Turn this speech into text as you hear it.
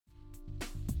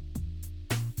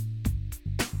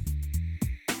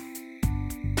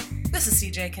This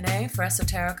is CJ Kinney for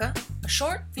Esoterica, a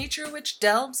short feature which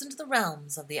delves into the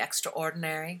realms of the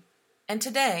extraordinary. And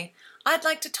today, I'd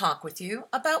like to talk with you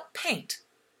about paint,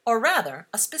 or rather,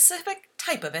 a specific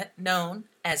type of it known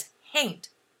as haint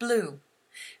blue.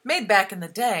 Made back in the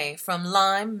day from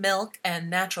lime, milk, and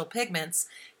natural pigments,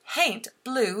 haint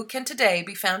blue can today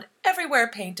be found everywhere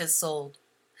paint is sold.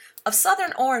 Of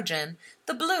southern origin,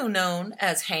 the blue known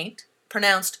as haint,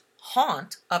 pronounced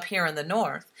haunt up here in the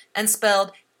north, and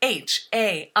spelled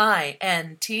H-A-I-N-T,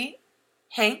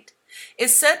 haint,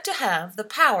 is said to have the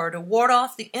power to ward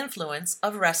off the influence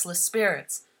of restless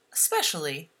spirits,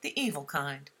 especially the evil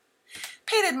kind.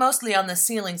 Painted mostly on the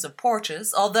ceilings of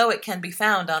porches, although it can be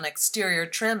found on exterior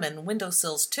trim and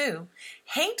windowsills too,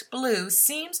 haint blue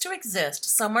seems to exist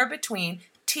somewhere between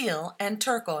teal and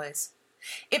turquoise.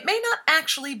 It may not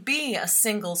actually be a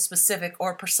single specific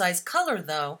or precise color,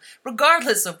 though,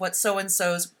 regardless of what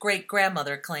so-and-so's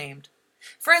great-grandmother claimed.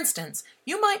 For instance,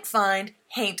 you might find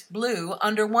haint blue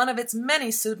under one of its many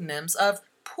pseudonyms of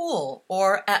pool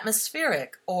or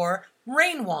atmospheric or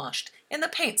rain-washed in the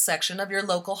paint section of your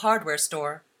local hardware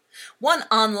store. One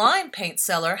online paint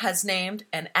seller has named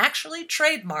and actually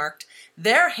trademarked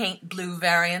their haint blue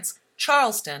variants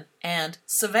Charleston and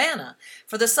Savannah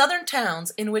for the southern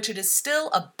towns in which it is still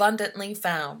abundantly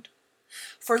found.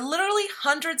 For literally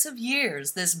hundreds of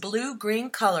years, this blue-green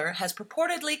color has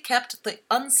purportedly kept the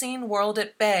unseen world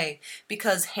at bay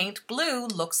because haint blue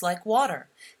looks like water,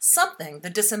 something the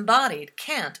disembodied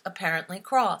can't apparently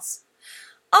cross.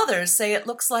 Others say it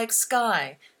looks like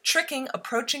sky, tricking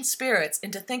approaching spirits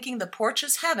into thinking the porch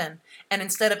is heaven, and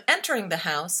instead of entering the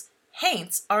house,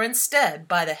 haints are instead,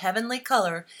 by the heavenly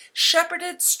color,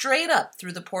 shepherded straight up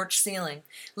through the porch ceiling,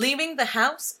 leaving the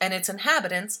house and its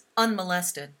inhabitants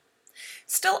unmolested.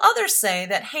 Still others say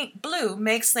that haint blue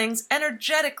makes things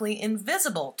energetically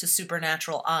invisible to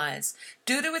supernatural eyes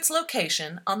due to its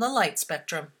location on the light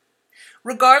spectrum.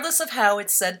 Regardless of how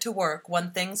it's said to work,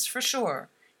 one thing's for sure: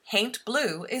 haint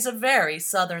blue is a very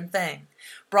southern thing,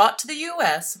 brought to the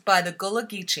U.S. by the Gullah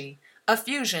Geechee, a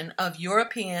fusion of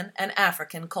European and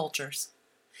African cultures.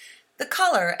 The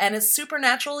color and its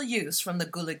supernatural use from the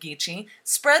Gullah Geechee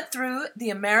spread through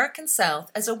the American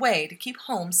South as a way to keep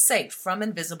homes safe from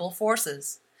invisible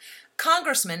forces.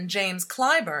 Congressman James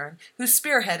Clyburn, who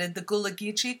spearheaded the Gullah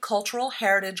Geechee Cultural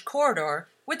Heritage Corridor,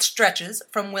 which stretches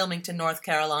from Wilmington, North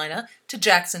Carolina to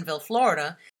Jacksonville,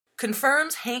 Florida,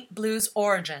 confirms haint blue's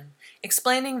origin,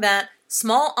 explaining that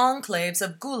small enclaves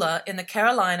of Gullah in the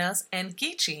Carolinas and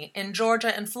Geechee in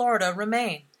Georgia and Florida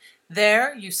remain.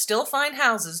 There, you still find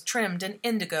houses trimmed in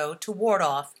indigo to ward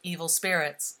off evil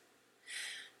spirits.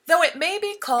 Though it may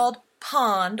be called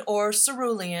pond or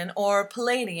cerulean or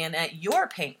palladian at your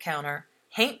paint counter,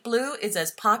 haint blue is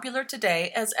as popular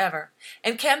today as ever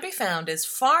and can be found as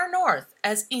far north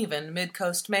as even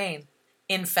mid-coast Maine.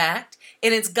 In fact,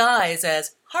 in its guise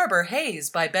as Harbor Haze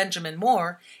by Benjamin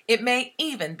Moore, it may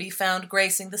even be found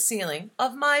gracing the ceiling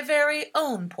of my very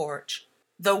own porch.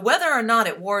 Though whether or not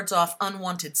it wards off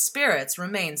unwanted spirits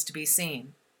remains to be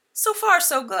seen. So far,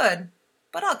 so good,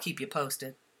 but I'll keep you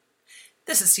posted.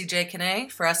 This is CJ Kinney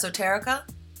for Esoterica.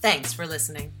 Thanks for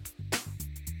listening.